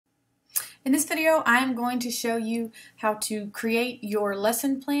In this video, I'm going to show you how to create your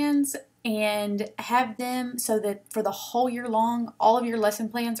lesson plans and have them so that for the whole year long, all of your lesson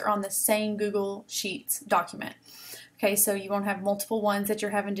plans are on the same Google Sheets document. Okay, so you won't have multiple ones that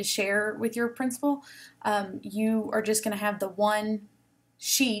you're having to share with your principal. You are just going to have the one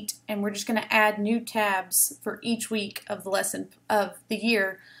sheet, and we're just going to add new tabs for each week of the lesson of the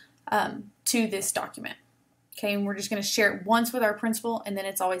year to this document. Okay, and we're just going to share it once with our principal, and then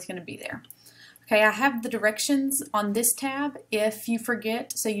it's always going to be there. Okay, I have the directions on this tab if you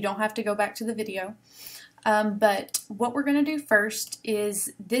forget, so you don't have to go back to the video. But what we're going to do first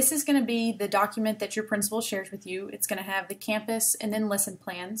is this is going to be the document that your principal shares with you. It's going to have the campus and then lesson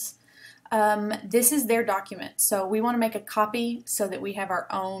plans. This is their document, so we want to make a copy so that we have our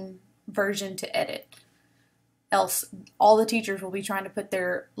own version to edit. Else, all the teachers will be trying to put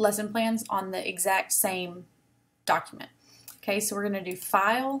their lesson plans on the exact same document. Okay, so we're going to do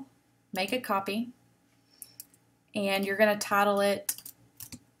File, Make a Copy, and you're going to title it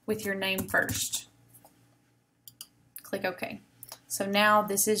with your name first. Click OK. So now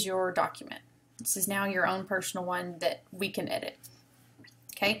this is your document. This is now your own personal one that we can edit.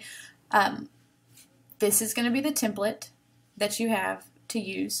 Okay, this is going to be the template that you have to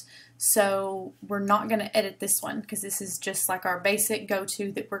use. So we're not going to edit this one because this is just like our basic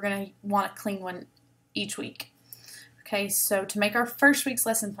go-to that we're going to want a clean one each week. Okay, so to make our first week's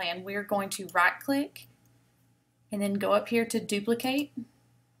lesson plan, we're going to right-click and then go up here to duplicate.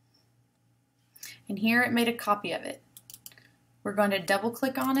 And here it made a copy of it. We're going to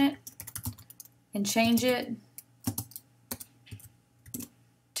double-click on it and change it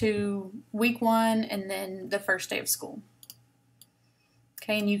to week 1 and then the first day of school.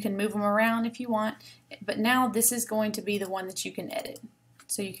 Okay, and you can move them around if you want, but now this is going to be the one that you can edit.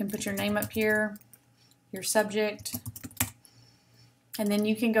 So you can put your name up here, your subject, and then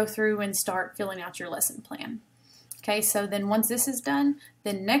you can go through and start filling out your lesson plan. Okay, so then once this is done,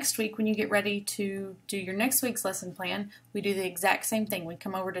 then next week when you get ready to do your next week's lesson plan, we do the exact same thing. We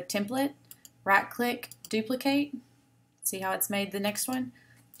come over to Template, right-click, duplicate. See how it's made the next one?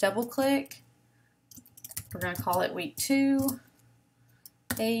 Double-click. We're going to call it Week 2,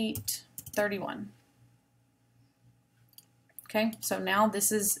 8/31. Okay, so now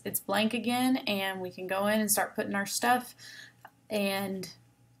it's blank again, and we can go in and start putting our stuff, and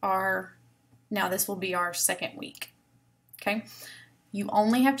now this will be our second week. Okay, you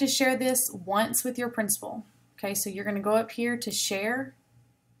only have to share this once with your principal. Okay, so you're going to go up here to Share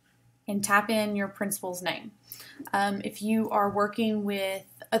and type in your principal's name. If you are working with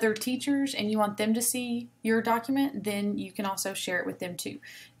other teachers and you want them to see your document, then you can also share it with them too.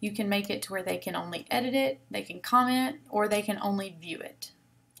 You can make it to where they can only edit it, they can comment, or they can only view it.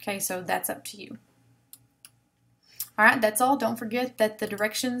 Okay, so that's up to you. Alright, that's all. Don't forget that the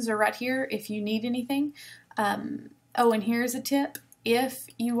directions are right here if you need anything. Oh, and here's a tip. If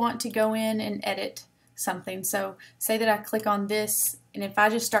you want to go in and edit something, so say that I click on this, and if I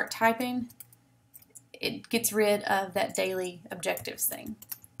just start typing, it gets rid of that daily objectives thing.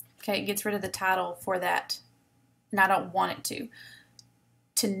 Okay, it gets rid of the title for that, and I don't want it to.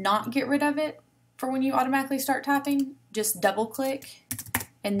 To not get rid of it for when you automatically start typing, just double click,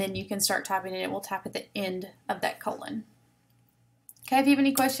 and then you can start typing, and it will type at the end of that colon. Okay, if you have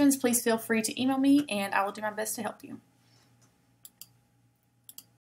any questions, please feel free to email me, and I will do my best to help you.